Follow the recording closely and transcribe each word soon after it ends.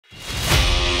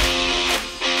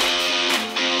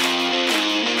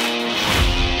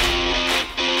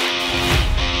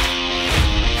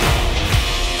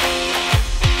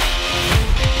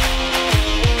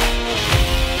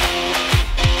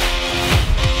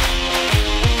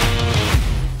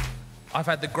I've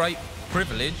had the great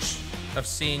privilege of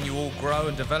seeing you all grow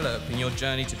and develop in your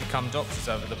journey to become doctors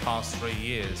over the past 3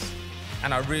 years.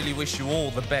 And I really wish you all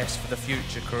the best for the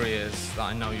future careers that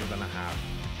I know you're going to have.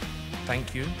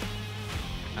 Thank you.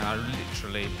 And I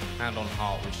literally, hand on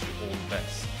heart, wish you all the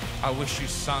best. I wish you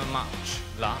so much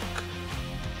luck.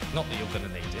 Not that you're going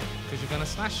to need it, because you're going to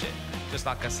smash it, just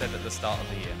like I said at the start of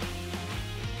the year.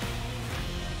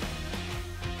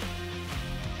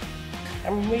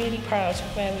 I'm really proud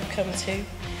of where we've come to.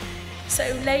 So,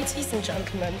 ladies and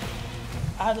gentlemen,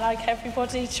 I'd like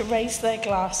everybody to raise their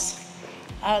glass,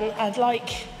 and I'd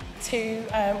like to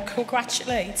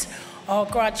congratulate our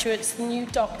graduates, the new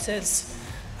doctors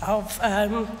of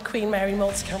Queen Mary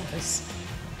Malta campus.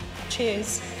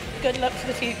 Cheers. Good luck for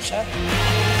the future.